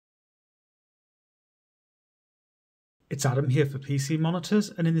It's Adam here for PC Monitors,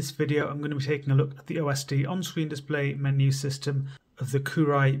 and in this video I'm going to be taking a look at the OSD on-screen display menu system of the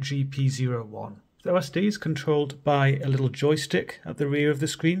KOORUI GP01. The OSD is controlled by a little joystick at the rear of the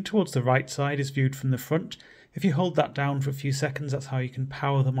screen. Towards the right side is viewed from the front. If you hold that down for a few seconds, that's how you can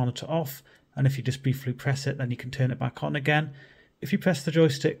power the monitor off, and if you just briefly press it, then you can turn it back on again. If you press the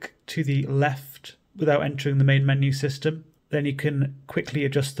joystick to the left without entering the main menu system, then you can quickly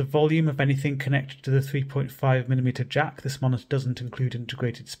adjust the volume of anything connected to the 3.5mm jack. This monitor doesn't include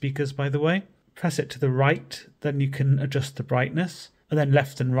integrated speakers, by the way. Press it to the right, then you can adjust the brightness, and then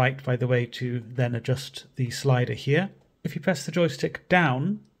left and right, by the way, to then adjust the slider here. If you press the joystick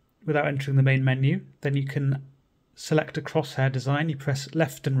down without entering the main menu, then you can select a crosshair design. You press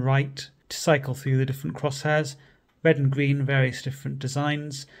left and right to cycle through the different crosshairs, red and green, various different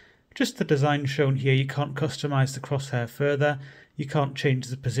designs. Just the design shown here. You can't customize the crosshair further. You can't change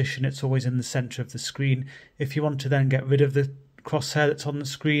the position. It's always in the center of the screen. If you want to then get rid of the crosshair that's on the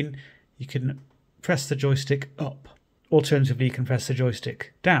screen, you can press the joystick up. Alternatively, you can press the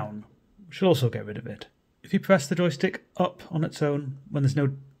joystick down, which will also get rid of it. If you press the joystick up on its own when there's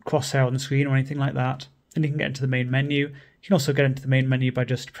no crosshair on the screen or anything like that, then you can get into the main menu. You can also get into the main menu by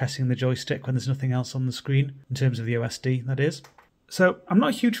just pressing the joystick when there's nothing else on the screen, in terms of the OSD, that is. So I'm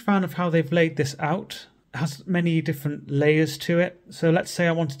not a huge fan of how they've laid this out. It has many different layers to it. So let's say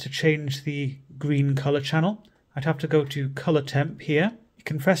I wanted to change the green color channel. I'd have to go to color temp here. You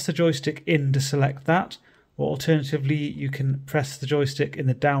can press the joystick in to select that, or alternatively you can press the joystick in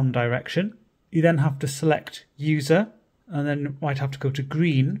the down direction. You then have to select user, and then might have to go to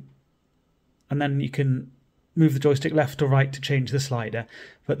green, and then you can move the joystick left or right to change the slider.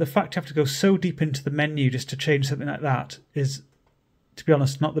 But the fact you have to go so deep into the menu just to change something like that is, to be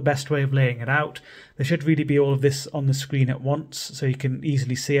honest, not the best way of laying it out. There should really be all of this on the screen at once, so you can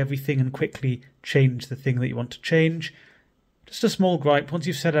easily see everything and quickly change the thing that you want to change. Just a small gripe. Once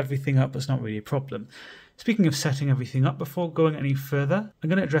you've set everything up, it's not really a problem. Speaking of setting everything up, before going any further, I'm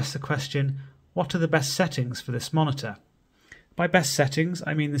going to address the question, what are the best settings for this monitor? By best settings,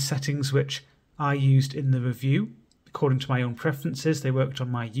 I mean the settings which I used in the review. According to my own preferences, they worked on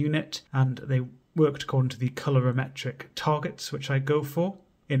my unit, and they worked according to the colorimetric targets which I go for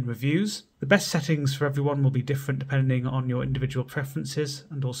in reviews. The best settings for everyone will be different depending on your individual preferences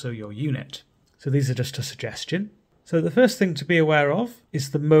and also your unit. So these are just a suggestion. So the first thing to be aware of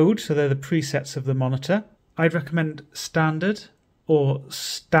is the mode, so they're the presets of the monitor. I'd recommend standard, or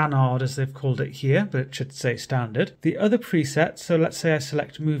standard as they've called it here, but it should say standard. The other preset, so let's say I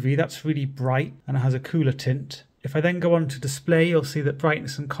select movie, that's really bright and it has a cooler tint. If I then go on to display, you'll see that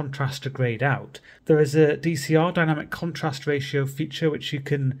brightness and contrast are grayed out. There is a DCR, dynamic contrast ratio feature, which you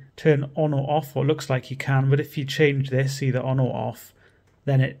can turn on or off, or looks like you can, but if you change this either on or off,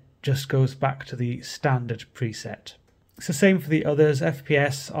 then it just goes back to the standard preset. It's the same for the others,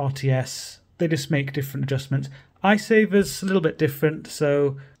 FPS, RTS, they just make different adjustments. iSaver's a little bit different,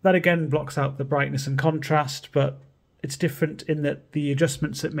 so that again blocks out the brightness and contrast, but it's different in that the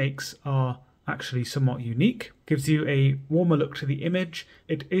adjustments it makes are actually somewhat unique. Gives you a warmer look to the image.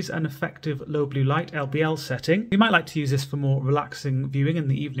 It is an effective low blue light LBL setting. You might like to use this for more relaxing viewing in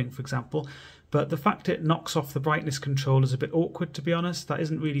the evening, for example, but the fact it knocks off the brightness control is a bit awkward, to be honest. That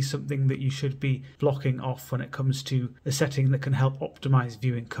isn't really something that you should be blocking off when it comes to a setting that can help optimize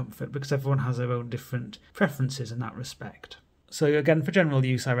viewing comfort, because everyone has their own different preferences in that respect. So again, for general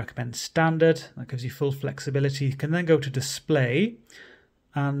use, I recommend standard. That gives you full flexibility. You can then go to display,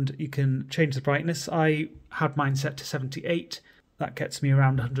 and you can change the brightness. I had mine set to 78. That gets me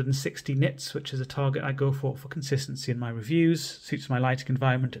around 160 nits, which is a target I go for consistency in my reviews, suits my lighting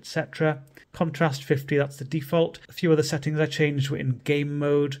environment, etc. Contrast 50, that's the default. A few other settings I changed were in game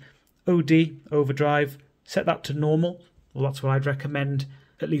mode. OD, overdrive, set that to normal. Well, that's what I'd recommend,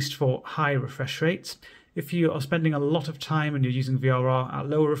 at least for high refresh rates. If you are spending a lot of time and you're using VRR at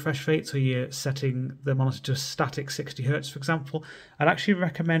lower refresh rates, or you're setting the monitor to a static 60 Hz, for example, I'd actually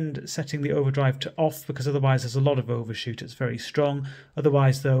recommend setting the overdrive to off, because otherwise there's a lot of overshoot. It's very strong.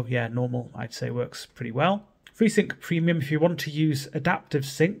 Otherwise, though, yeah, normal, I'd say, works pretty well. FreeSync Premium, if you want to use adaptive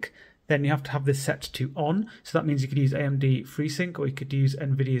sync, then you have to have this set to on. So that means you could use AMD FreeSync, or you could use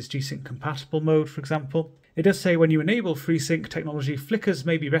NVIDIA's G-Sync compatible mode, for example. It does say when you enable FreeSync technology, flickers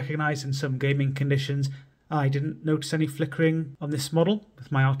may be recognized in some gaming conditions. I didn't notice any flickering on this model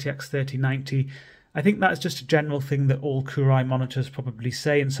with my RTX 3090. I think that's just a general thing that all KOORUI monitors probably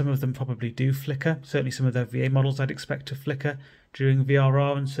say, and some of them probably do flicker. Certainly some of their VA models I'd expect to flicker during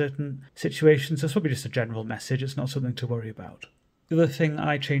VRR in certain situations. So it's probably just a general message. It's not something to worry about. The other thing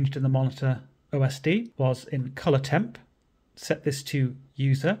I changed in the monitor OSD was in color temp. Set this to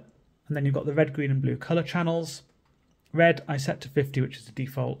user. And then you've got the red, green and blue color channels. Red I set to 50, which is the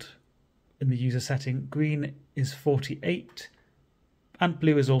default in the user setting. Green is 48 and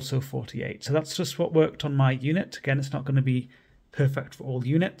blue is also 48. So that's just what worked on my unit. Again, it's not going to be perfect for all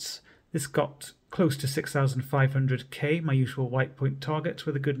units. This got close to 6500K, my usual white point target,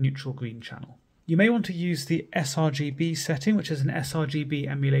 with a good neutral green channel. You may want to use the sRGB setting, which is an sRGB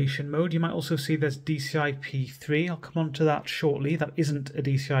emulation mode. You might also see there's DCI-P3. I'll come on to that shortly. That isn't a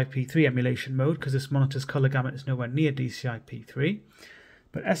DCI-P3 emulation mode because this monitor's colour gamut is nowhere near DCI-P3.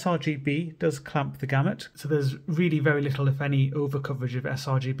 But sRGB does clamp the gamut, so there's really very little, if any, overcoverage of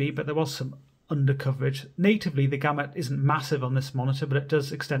sRGB, but there was some undercoverage. Natively, the gamut isn't massive on this monitor, but it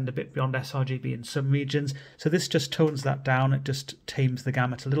does extend a bit beyond sRGB in some regions, so this just tones that down. It just tames the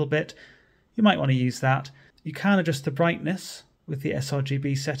gamut a little bit. You might want to use that. You can adjust the brightness with the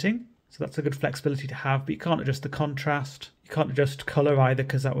sRGB setting, so that's a good flexibility to have, but you can't adjust the contrast. You can't adjust colour either,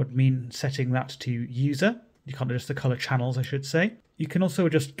 because that would mean setting that to user. You can't adjust the colour channels, I should say. You can also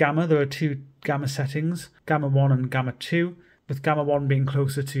adjust gamma. There are two gamma settings, gamma 1 and gamma 2, with gamma 1 being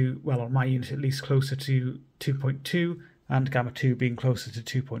closer to, well, on my unit at least, closer to 2.2, and gamma 2 being closer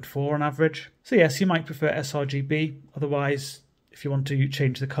to 2.4 on average. So yes, you might prefer sRGB. Otherwise, if you want to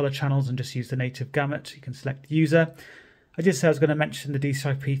change the colour channels and just use the native gamut, you can select user. I did say I was going to mention the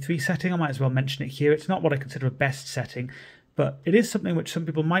DCI-P3 setting. I might as well mention it here. It's not what I consider a best setting, but it is something which some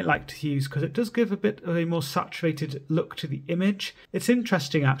people might like to use because it does give a bit of a more saturated look to the image. It's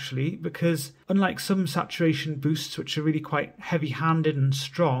interesting actually because unlike some saturation boosts which are really quite heavy-handed and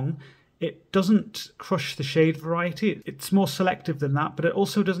strong, it doesn't crush the shade variety. It's more selective than that, but it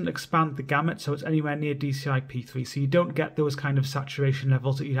also doesn't expand the gamut so it's anywhere near DCI-P3, so you don't get those kind of saturation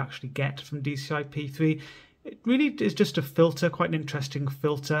levels that you'd actually get from DCI-P3. It really is just a filter, quite an interesting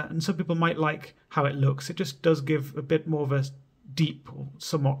filter, and some people might like how it looks. It just does give a bit more of a deep or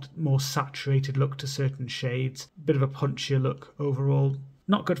somewhat more saturated look to certain shades, a bit of a punchier look overall.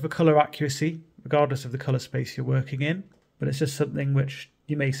 Not good for colour accuracy, regardless of the colour space you're working in, but it's just something which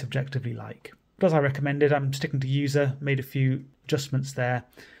you may subjectively like. But as I recommended, I'm sticking to user, made a few adjustments there.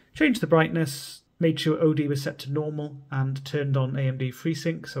 Changed the brightness, made sure OD was set to normal, and turned on AMD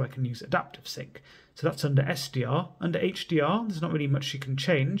FreeSync so I can use adaptive sync. So that's under SDR. Under HDR, there's not really much you can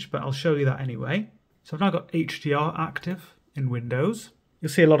change, but I'll show you that anyway. So I've now got HDR active in Windows. You'll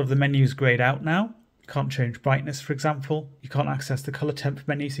see a lot of the menus grayed out now. You can't change brightness, for example. You can't access the color temp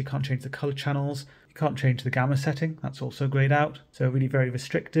menu, so you can't change the color channels. You can't change the gamma setting, that's also grayed out. So really very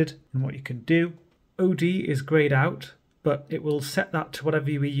restricted in what you can do. OD is grayed out, but it will set that to whatever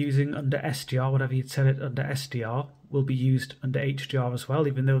you were using under SDR. Whatever you'd set it under SDR will be used under HDR as well,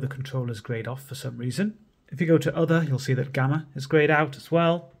 even though the controller's grayed off for some reason. If you go to other, you'll see that gamma is grayed out as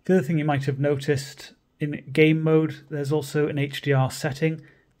well. The other thing you might have noticed, in game mode, there's also an HDR setting.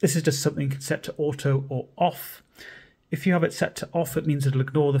 This is just something you can set to auto or off. If you have it set to off, it means it'll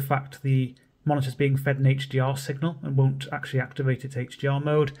ignore the fact the monitor's being fed an HDR signal and won't actually activate its HDR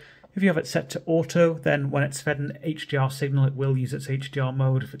mode. If you have it set to auto, then when it's fed an HDR signal, it will use its HDR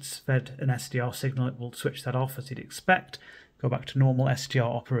mode. If it's fed an SDR signal, it will switch that off as you'd expect, go back to normal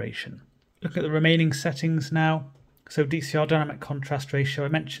SDR operation. Look at the remaining settings now. So DCR dynamic contrast ratio, I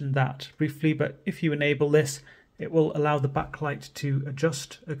mentioned that briefly, but if you enable this, it will allow the backlight to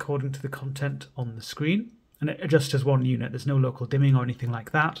adjust according to the content on the screen. And it adjusts as one unit, there's no local dimming or anything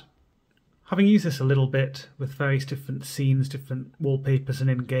like that. Having used this a little bit with various different scenes, different wallpapers and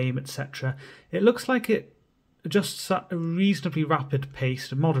in-game, etc., it looks like it adjusts at a reasonably rapid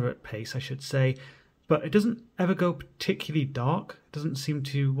pace, a moderate pace I should say, but it doesn't ever go particularly dark. It doesn't seem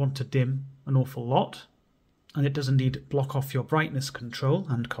to want to dim an awful lot, and it does indeed block off your brightness control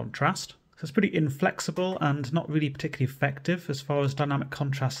and contrast. So it's pretty inflexible and not really particularly effective as far as dynamic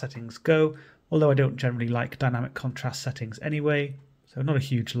contrast settings go, although I don't generally like dynamic contrast settings anyway, so not a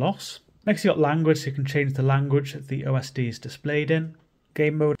huge loss. Next you've got language, so you can change the language that the OSD is displayed in.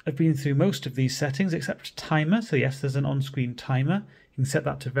 Game mode, I've been through most of these settings except timer, so yes, there's an on-screen timer. You can set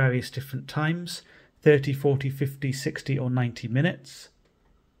that to various different times, 30, 40, 50, 60 or 90 minutes.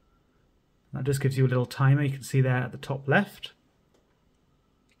 That just gives you a little timer, you can see there at the top left.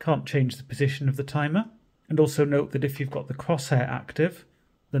 You can't change the position of the timer. And also note that if you've got the crosshair active,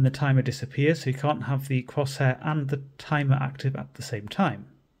 then the timer disappears, so you can't have the crosshair and the timer active at the same time.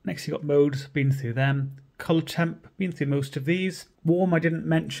 Next you've got modes, been through them. Color temp, been through most of these. Warm I didn't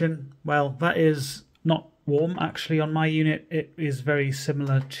mention. Well, that is not warm actually on my unit. It is very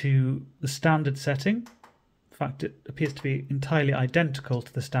similar to the standard setting. In fact, it appears to be entirely identical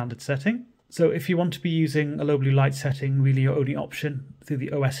to the standard setting. So if you want to be using a low blue light setting, really your only option, through the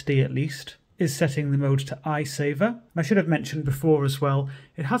OSD at least, is setting the mode to iSaver. I should have mentioned before as well,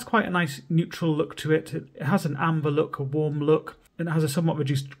 it has quite a nice neutral look to it. It has an amber look, a warm look, and it has a somewhat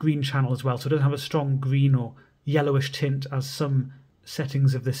reduced green channel as well, so it doesn't have a strong green or yellowish tint as some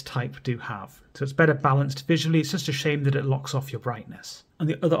settings of this type do have. So it's better balanced visually. It's just a shame that it locks off your brightness. And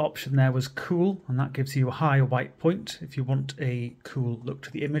the other option there was cool, and that gives you a high white point if you want a cool look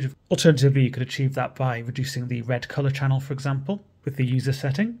to the image. Alternatively, you could achieve that by reducing the red color channel, for example, with the user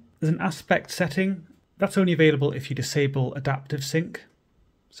setting. There's an aspect setting. That's only available if you disable adaptive sync.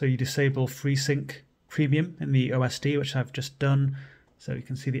 So you disable FreeSync Premium in the OSD, which I've just done. So you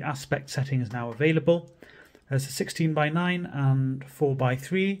can see the aspect setting is now available. There's a 16:9 and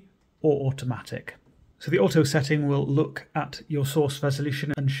 4:3 or automatic. So the auto setting will look at your source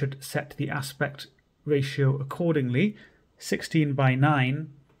resolution and should set the aspect ratio accordingly. 16:9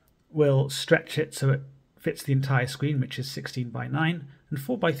 will stretch it so it fits the entire screen, which is 16:9, and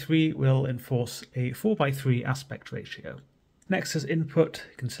 4:3 will enforce a 4:3 aspect ratio. Next is input.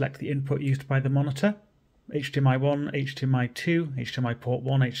 You can select the input used by the monitor. HDMI 1, HDMI 2, HDMI port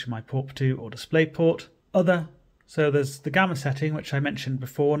 1, HDMI port 2 or DisplayPort. Other, so there's the gamma setting, which I mentioned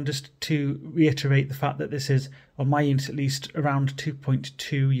before, and just to reiterate the fact that this is, on my unit at least, around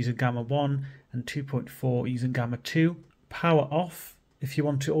 2.2 using gamma 1 and 2.4 using gamma 2. Power off, if you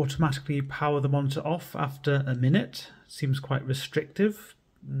want to automatically power the monitor off after a minute, seems quite restrictive.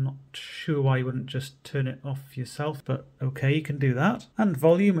 Not sure why you wouldn't just turn it off yourself, but okay, you can do that. And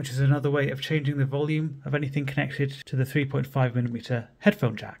volume, which is another way of changing the volume of anything connected to the 3.5mm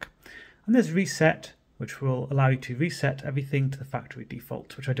headphone jack. And there's reset, which will allow you to reset everything to the factory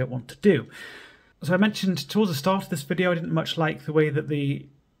default, which I don't want to do. So I mentioned towards the start of this video, I didn't much like the way that the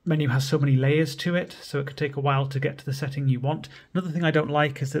menu has so many layers to it, so it could take a while to get to the setting you want. Another thing I don't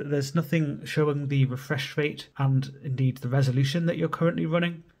like is that there's nothing showing the refresh rate and indeed the resolution that you're currently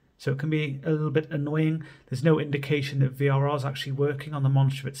running. So it can be a little bit annoying. There's no indication that VRR is actually working on the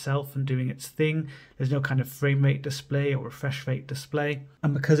monitor itself and doing its thing. There's no kind of frame rate display or refresh rate display.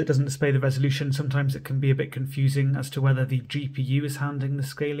 And because it doesn't display the resolution, sometimes it can be a bit confusing as to whether the GPU is handling the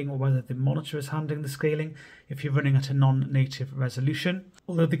scaling or whether the monitor is handling the scaling if you're running at a non-native resolution.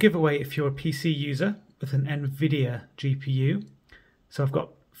 Although the giveaway, if you're a PC user with an NVIDIA GPU, so I've got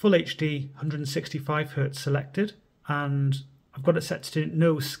full HD 165Hz selected, and I've got it set to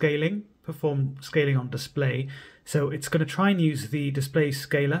no scaling, perform scaling on display. So it's going to try and use the display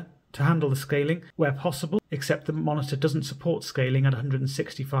scaler to handle the scaling where possible, except the monitor doesn't support scaling at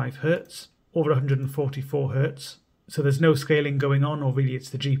 165Hz or 144Hz. So there's no scaling going on, or really it's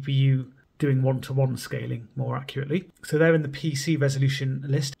the GPU doing one-to-one scaling more accurately. So they're in the PC resolution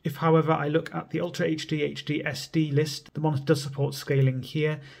list. If, however, I look at the Ultra HD SD list, the monitor does support scaling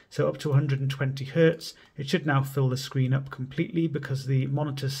here, so up to 120Hz. It should now fill the screen up completely because the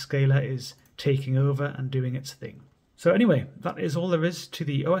monitor's scaler is taking over and doing its thing. So anyway, that is all there is to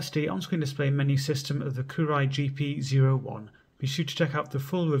the OSD on-screen display menu system of the KOORUI GP01. Be sure to check out the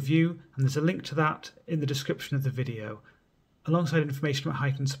full review, and there's a link to that in the description of the video, alongside information about how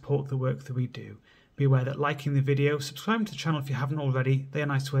you can support the work that we do. Be aware that liking the video, subscribing to the channel if you haven't already, they are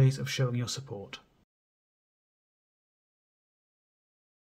nice ways of showing your support.